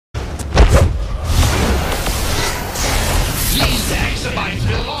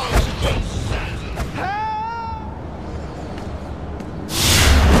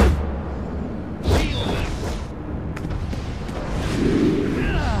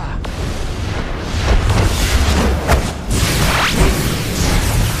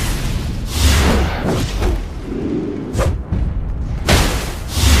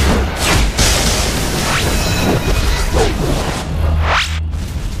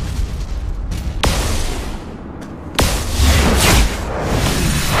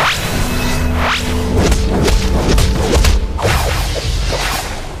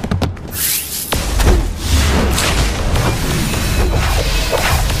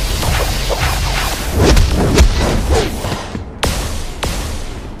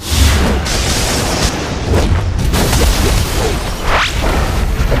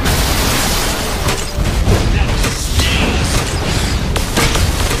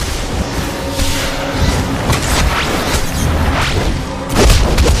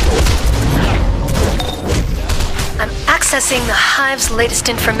seeing the Hive's latest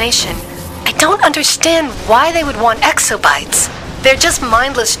information. I don't understand why they would want exobites. They're just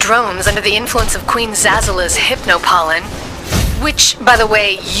mindless drones under the influence of Queen Zazula's hypnopollen. Which, by the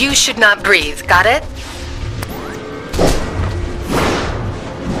way, you should not breathe, got it?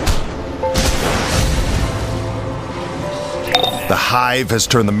 The Hive has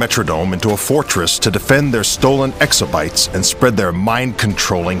turned the Metrodome into a fortress to defend their stolen exobites and spread their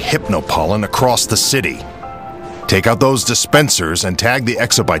mind-controlling hypnopollen across the city. Take out those dispensers and tag the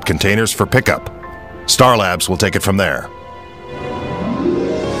exobite containers for pickup. Star Labs will take it from there.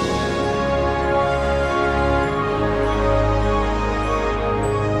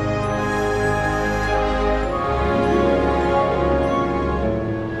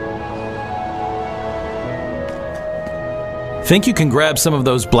 Think you can grab some of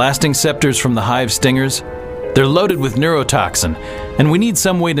those blasting scepters from the Hive stingers? They're loaded with neurotoxin, and we need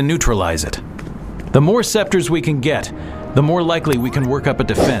some way to neutralize it. The more scepters we can get, the more likely we can work up a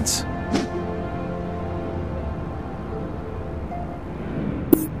defense.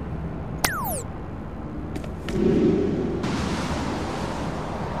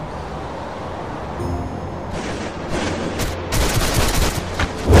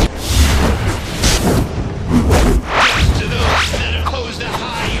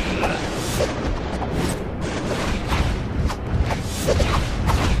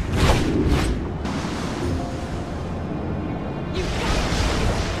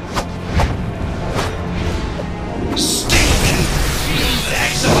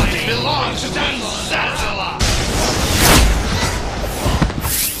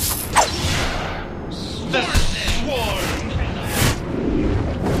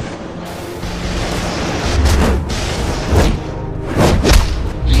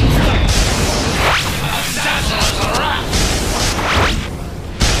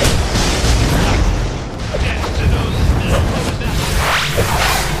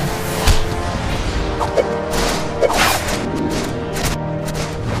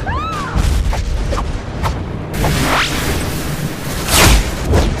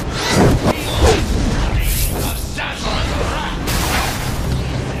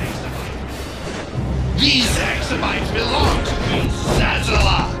 These exobites belong to Queen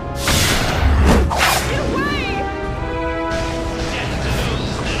Zazula! Get away! Death to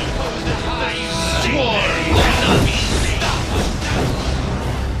those that oppose the Hive! Sworn cannot be stopped!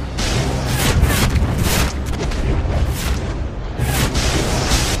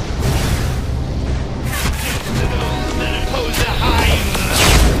 Death to those that oppose the Hive!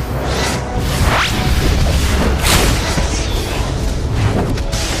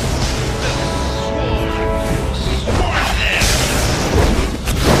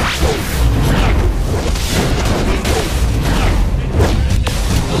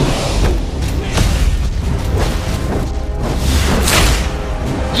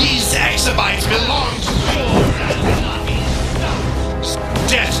 Exobites belong to war and cannot be stopped.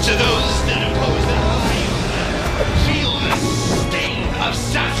 Death to those that oppose the Hive. Feel the sting of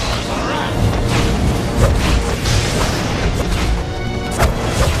Zazula's wrath.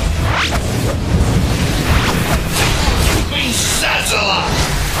 Queen Zazula!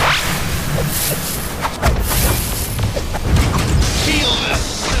 Feel the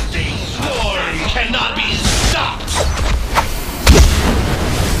sting. War cannot be stopped.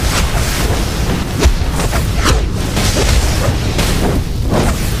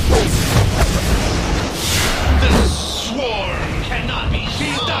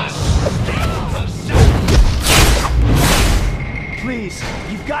 Please,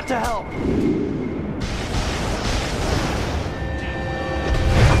 you've got to help!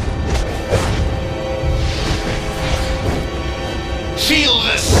 Feel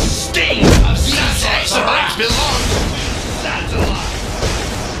the sting of these exobites belong to Zazula!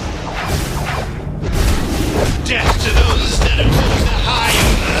 Death to those that oppose the Hive!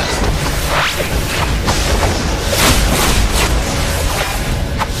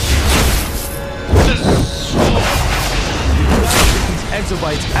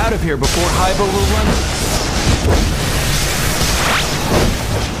 Exobites out of here before Hive overruns us.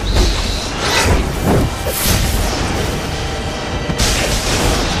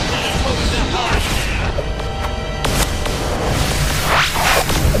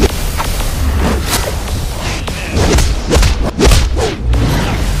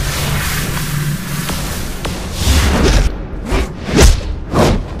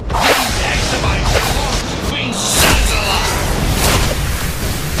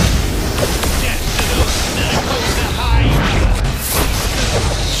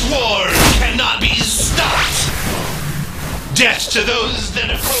 Death to those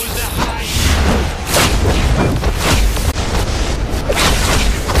that oppose the Hive!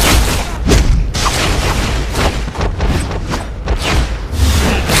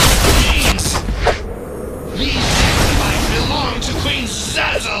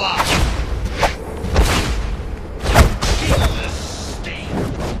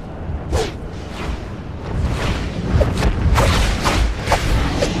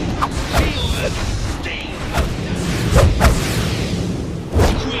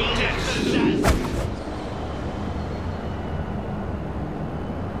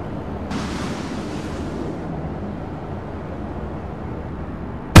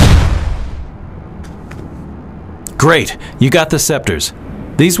 Great, you got the scepters.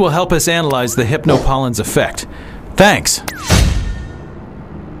 These will help us analyze the hypnopollen's effect. Thanks.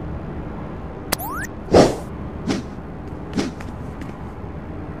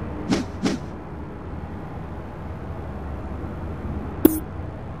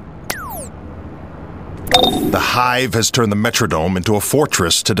 The Hive has turned the Metrodome into a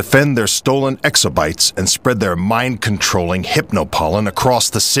fortress to defend their stolen exobytes and spread their mind-controlling hypnopollen across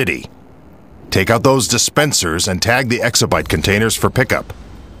the city. Take out those dispensers and tag the exobyte containers for pickup.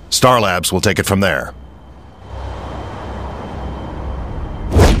 Star Labs will take it from there.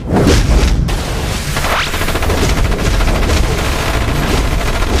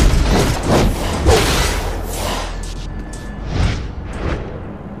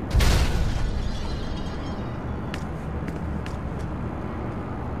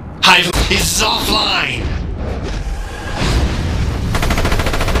 Hive is offline!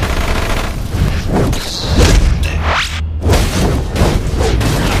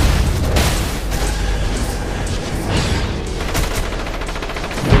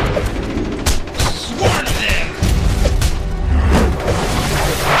 Swarm them!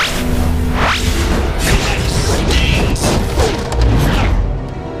 That stings!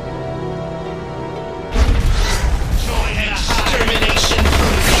 Join extermination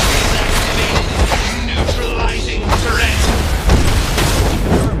protocols activated. Neutralizing threat.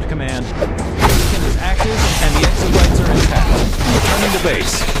 Confirmed, Command. The beacon is active and the exobytes are intact. Returning to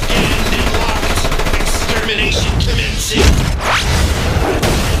base. And locked. Extermination commencing.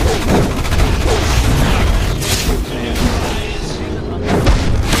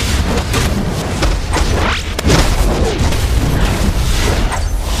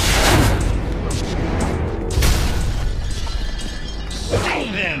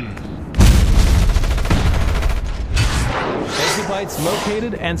 Sting them! Exobytes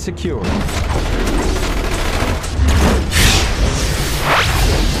located and secured.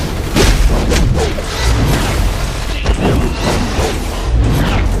 Sting them!